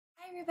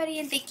Everybody,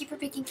 and thank you for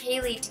picking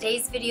Kale-E.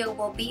 Today's video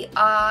will be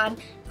on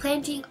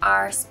planting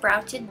our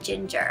sprouted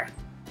ginger.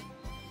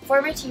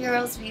 For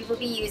materials, we will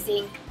be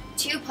using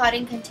 2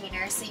 potting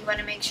containers, so you want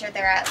to make sure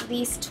they're at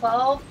least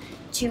 12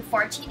 to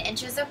 14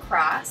 inches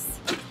across.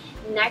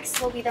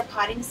 Next will be the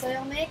potting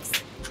soil mix.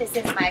 This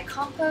is my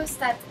compost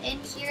that's in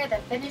here, the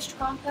finished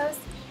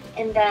compost,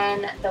 and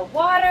then the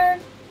water,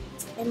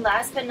 and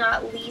last but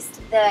not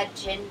least, the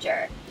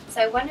ginger. So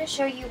I want to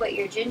show you what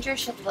your ginger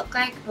should look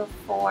like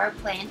before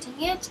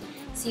planting it.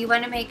 So you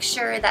want to make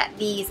sure that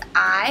these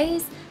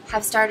eyes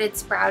have started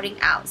sprouting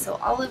out. So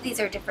all of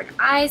these are different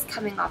eyes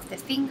coming off the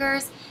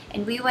fingers,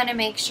 and we want to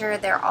make sure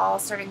they're all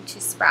starting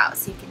to sprout.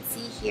 So you can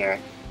see here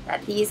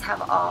that these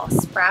have all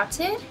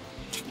sprouted.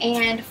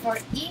 And for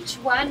each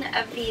one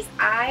of these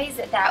eyes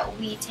that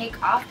we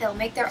take off, they'll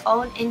make their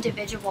own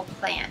individual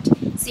plant.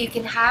 So you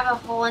can have a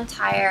whole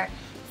entire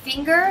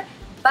finger,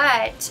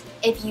 but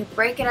if you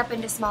break it up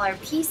into smaller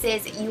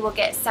pieces, you will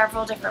get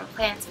several different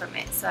plants from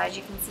it. So as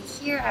you can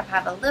see here, I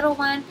have a little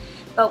one,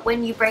 but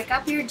when you break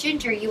up your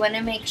ginger, you want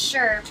to make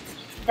sure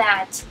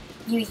that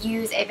you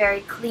use a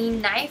very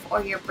clean knife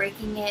or you're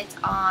breaking it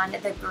on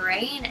the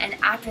grain, and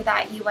after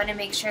that you want to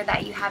make sure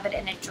that you have it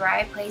in a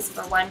dry place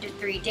for 1 to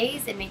 3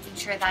 days and making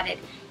sure that it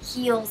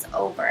heals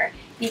over,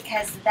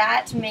 because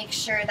that makes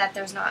sure that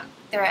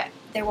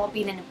there won't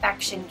be an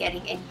infection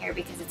getting in here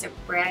because it's a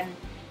brand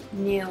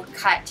new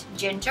cut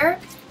ginger.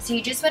 So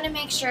you just want to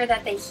make sure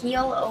that they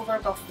heal over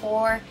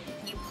before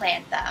you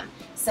plant them.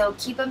 So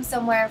keep them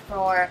somewhere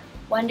for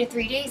 1 to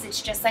 3 days.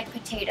 It's just like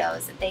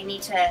potatoes. They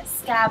need to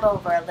scab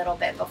over a little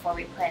bit before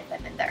we plant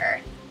them in the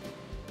earth.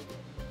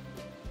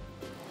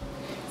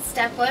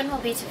 Step 1 will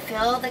be to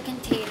fill the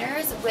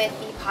containers with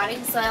the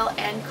potting soil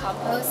and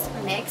compost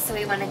mix. So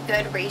we want a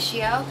good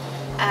ratio.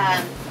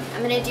 I'm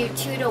going to do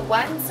 2 to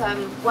 1. So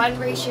I'm 1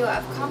 ratio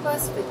of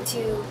compost with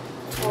 2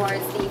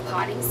 towards the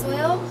potting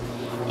soil.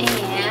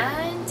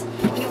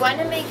 And you want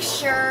to make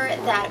sure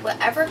that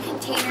whatever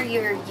container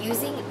you're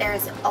using,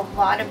 there's a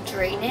lot of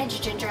drainage.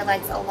 Ginger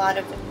likes a lot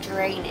of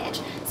drainage.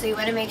 So you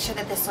want to make sure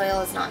that the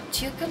soil is not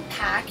too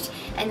compact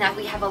and that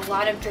we have a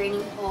lot of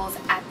draining holes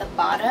at the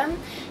bottom,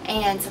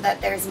 and so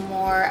that there's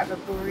more of a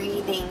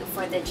breathing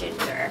for the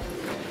ginger.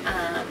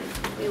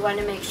 We want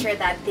to make sure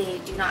that they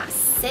do not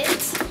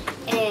sit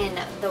in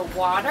the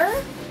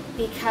water,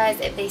 because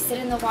if they sit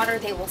in the water,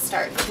 they will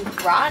start to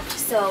rot.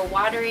 So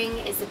watering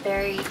is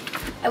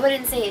I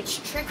wouldn't say it's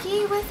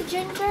tricky with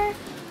ginger,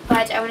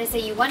 but I want to say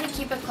you want to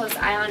keep a close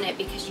eye on it,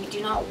 because you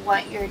do not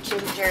want your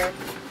ginger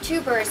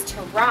tubers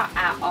to rot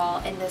at all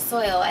in the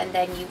soil and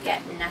then you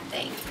get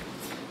nothing.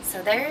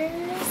 So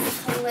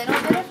there's a little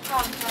bit of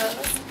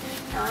compost.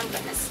 Now I'm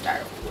going to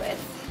start with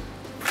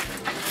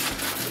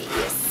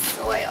the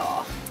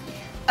soil.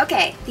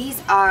 Okay,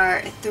 these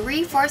are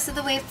 3/4 of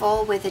the way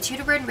full with a 2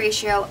 to 1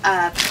 ratio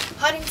of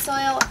potting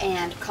soil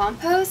and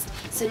compost.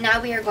 So now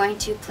we are going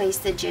to place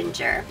the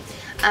ginger.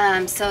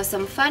 So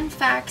some fun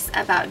facts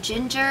about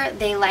ginger: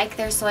 they like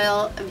their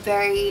soil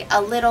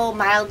a little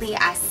mildly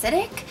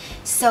acidic.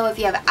 So if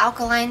you have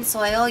alkaline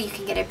soil, you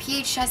can get a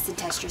pH test and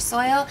test your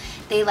soil.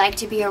 They like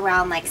to be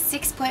around like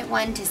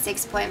 6.1 to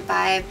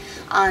 6.5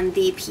 on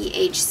the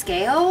pH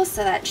scale.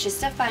 So that's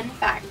just a fun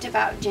fact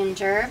about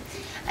ginger.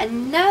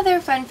 Another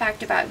fun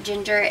fact about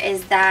ginger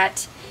is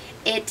that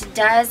it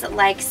does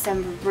like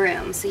some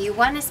room. So you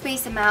want to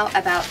space them out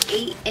about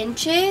 8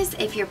 inches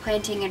if you're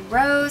planting in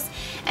rows.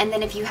 And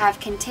then if you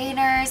have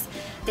containers,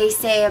 they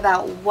say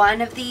about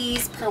 1 of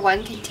these per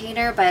 1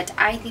 container, but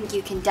I think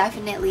you can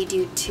definitely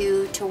do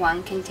 2 to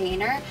 1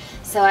 container.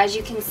 So as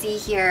you can see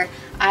here,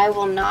 I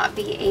will not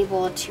be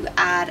able to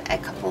add a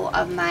couple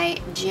of my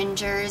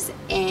gingers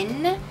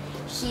in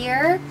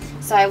here,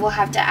 so I will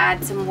have to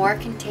add some more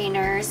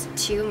containers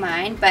to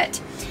mine. But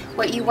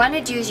what you want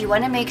to do is you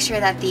want to make sure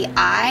that the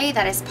eye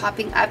that is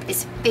popping up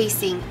is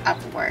facing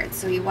upwards.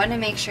 So you want to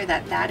make sure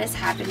that that is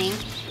happening,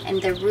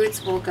 and the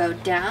roots will go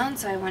down.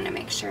 So I want to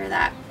make sure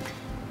that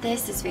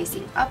this is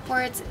facing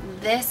upwards.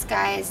 This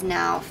guy is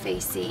now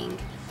facing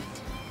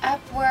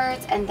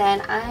upwards, and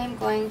then I'm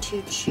going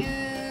to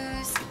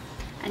choose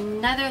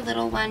another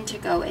little one to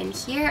go in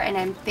here, and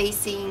I'm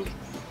facing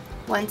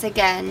once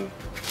again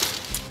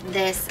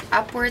this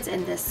upwards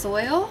in the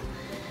soil.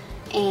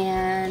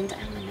 And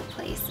I'm going to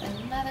place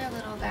another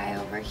little guy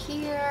over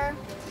here,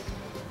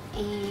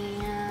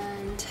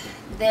 and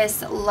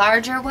this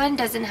larger one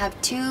doesn't have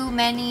too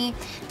many.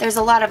 There's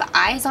a lot of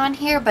eyes on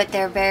here, but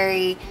they're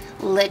very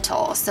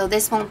little, so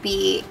this won't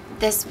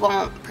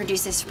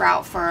produce a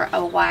sprout for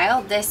a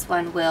while. This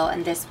one will,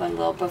 and this one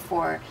will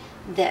before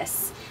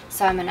this.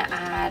 So I'm going to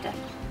add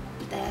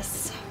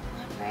this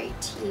one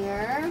right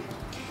here.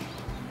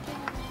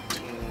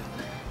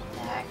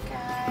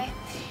 Guy,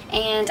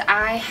 and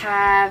I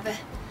have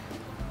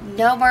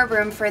no more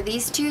room for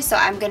these 2, so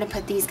I'm going to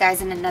put these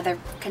guys in another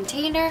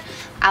container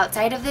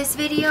outside of this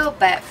video,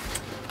 but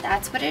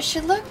that's what it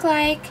should look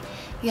like.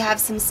 You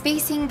have some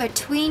spacing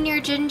between your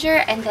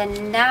ginger, and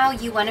then now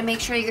you want to make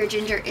sure your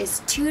ginger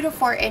is 2 to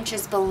 4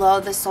 inches below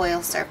the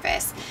soil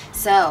surface.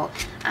 So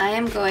I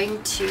am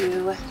going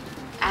to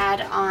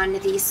add on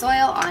the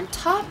soil on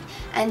top,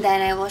 and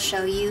then I will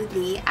show you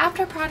the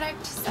after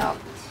product. So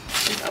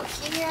we go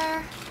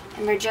here,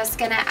 and we're just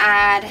gonna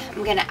add,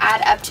 I'm gonna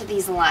add up to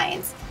these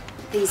lines,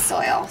 these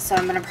soil. So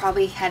I'm gonna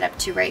probably head up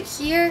to right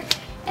here,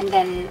 and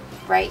then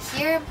right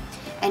here,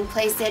 and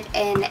place it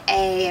in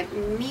a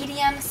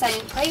medium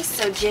sunny place.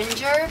 So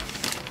ginger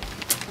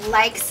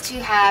likes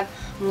to have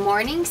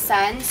morning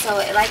sun, so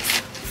it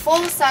likes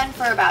full sun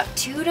for about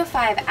 2 to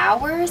 5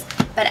 hours,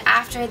 but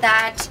after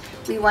that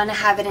we want to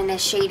have it in a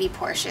shady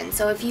portion.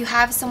 So if you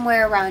have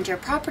somewhere around your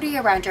property,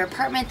 around your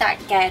apartment that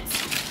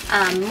gets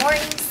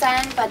morning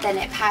sun but then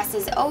it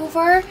passes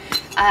over,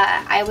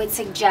 I would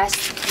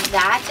suggest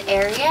that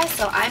area.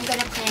 So I'm going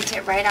to plant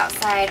it right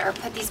outside, or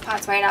put these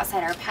pots right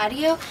outside our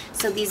patio,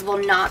 so these will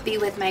not be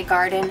with my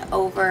garden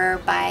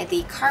over by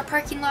the car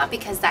parking lot,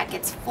 because that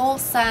gets full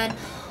sun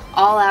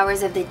all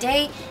hours of the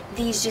day.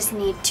 These just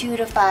need 2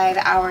 to 5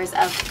 hours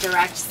of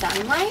direct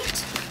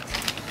sunlight.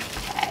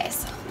 Okay,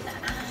 so I'm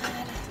gonna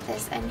add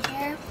this in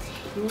here.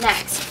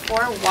 Next,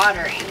 for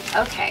watering.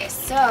 Okay,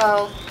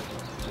 so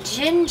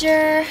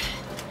ginger,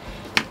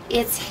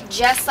 it's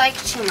just like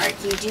turmeric.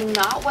 You do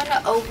not want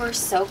to over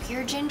soak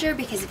your ginger,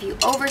 because if you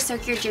over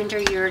soak your ginger,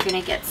 you're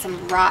gonna get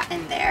some rot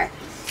in there.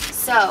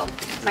 So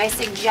my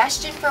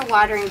suggestion for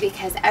watering,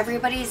 because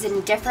everybody's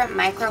in different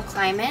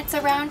microclimates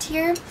around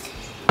here,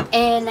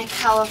 in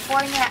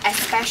California,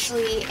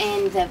 especially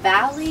in the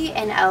valley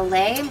in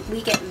LA,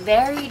 we get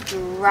very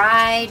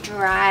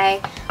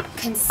dry,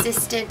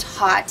 consistent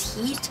hot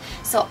heat.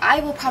 So I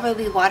will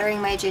probably be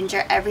watering my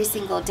ginger every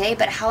single day,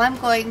 but how I'm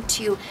going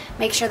to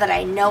make sure that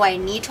I know I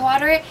need to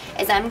water it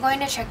is I'm going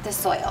to check the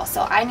soil.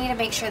 So I need to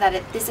make sure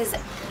that this is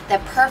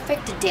the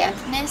perfect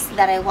dampness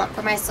that I want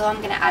for my soil. I'm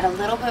going to add a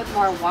little bit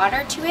more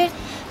water to it,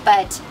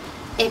 but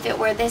if it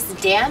were this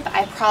damp,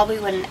 I probably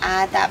wouldn't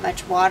add that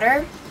much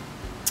water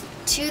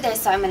to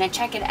this. So I'm going to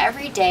check it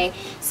every day.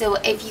 So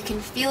if you can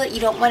feel it,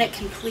 you don't want it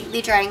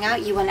completely drying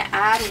out, you want to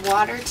add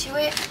water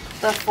to it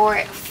before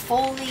it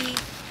fully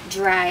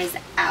dries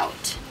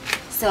out.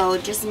 So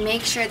just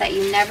make sure that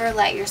you never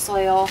let your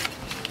soil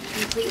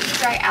completely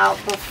dry out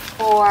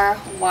before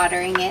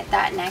watering it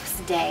that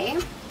next day.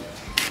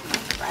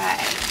 All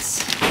right,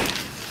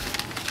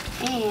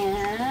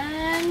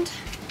 and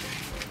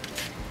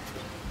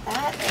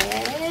that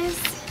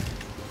is,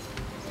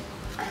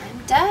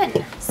 I'm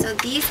done. So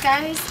these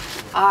guys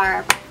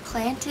are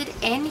planted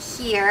in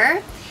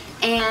here,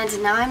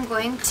 and now I'm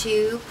going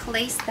to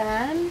place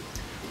them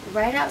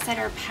right outside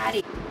our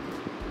patio.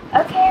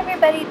 Okay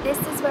everybody, this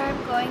is where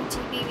I'm going to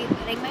be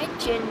putting my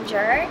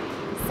ginger.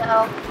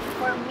 So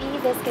for me,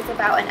 this gets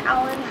about an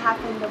hour and a half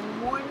in the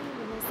morning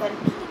when the sun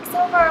peeks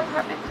over our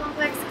apartment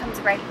complex, comes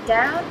right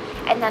down,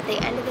 and at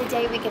the end of the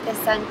day we get the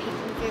sun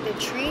peeking through the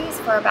trees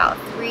for about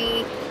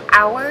 3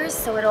 hours.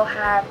 So it'll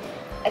have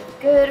a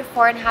good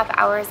 4.5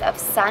 hours of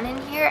sun in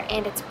here,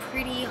 and it's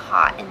pretty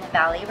hot in the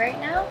valley right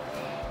now.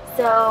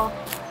 So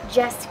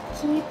just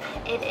keep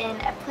it in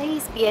a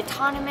place, be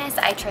autonomous.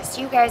 I trust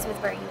you guys with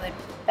where you would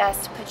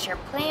best put your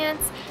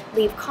plants.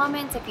 Leave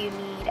comments if you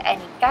need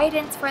any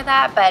guidance for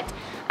that, but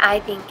I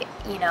think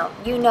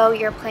you know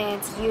your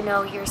plants, you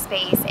know your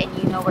space, and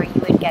you know where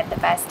you would get the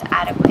best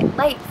adequate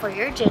light for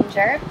your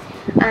ginger.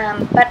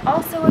 But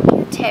also a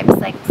few tips,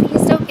 like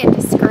please don't get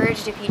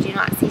discouraged if you do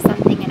not see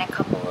something in a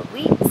couple of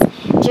weeks.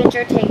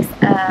 Ginger takes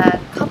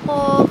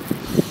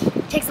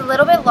a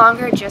little bit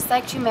longer, just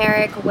like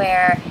turmeric,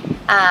 where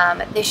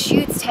the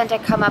shoots tend to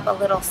come up a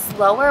little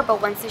slower,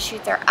 but once the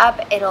shoots are up,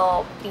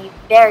 it'll be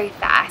very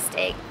fast.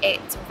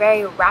 It's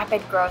very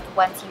rapid growth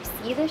once you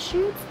see the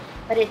shoots,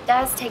 but it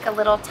does take a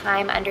little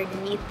time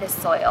underneath the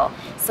soil.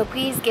 So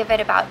please give it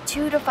about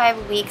 2 to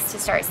 5 weeks to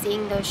start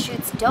seeing those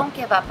shoots. Don't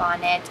give up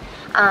on it,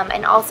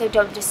 and also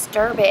don't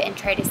disturb it and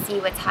try to see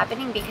what's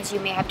happening, because you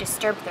may have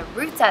disturbed the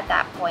roots at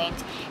that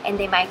point and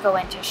they might go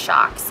into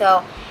shock.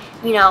 So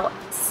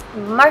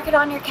mark it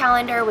on your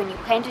calendar when you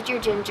planted your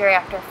ginger.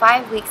 After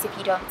 5 weeks, if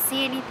you don't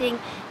see anything,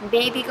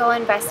 maybe go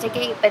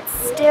investigate, but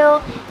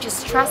still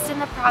just trust in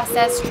the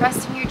process,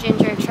 trust in your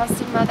ginger,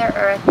 trust in Mother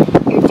Earth.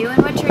 You're doing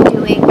what you're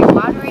doing, you're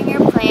watering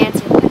your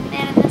plants, you're putting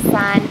it in the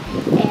sun,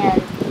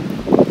 and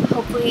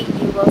hopefully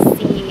you will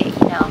see,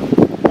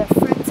 the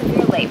fruits of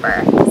your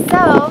labor.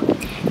 So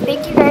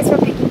thank you guys for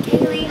picking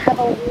Kale-E. Have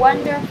a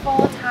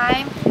wonderful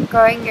time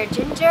growing your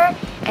ginger,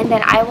 and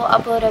then I will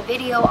upload a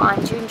video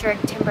on turmeric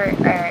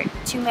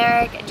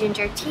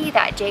ginger tea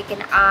that Jake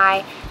and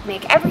I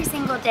make every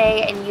single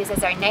day and use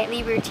as our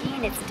nightly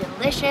routine. It's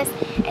delicious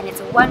and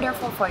it's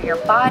wonderful for your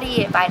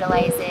body. It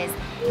vitalizes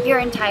your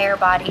entire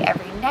body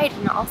every night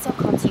and also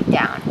calms you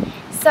down.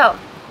 So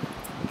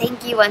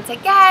thank you once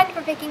again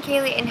for picking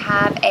Kale-E, and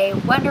have a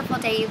wonderful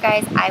day, you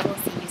guys. I will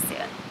see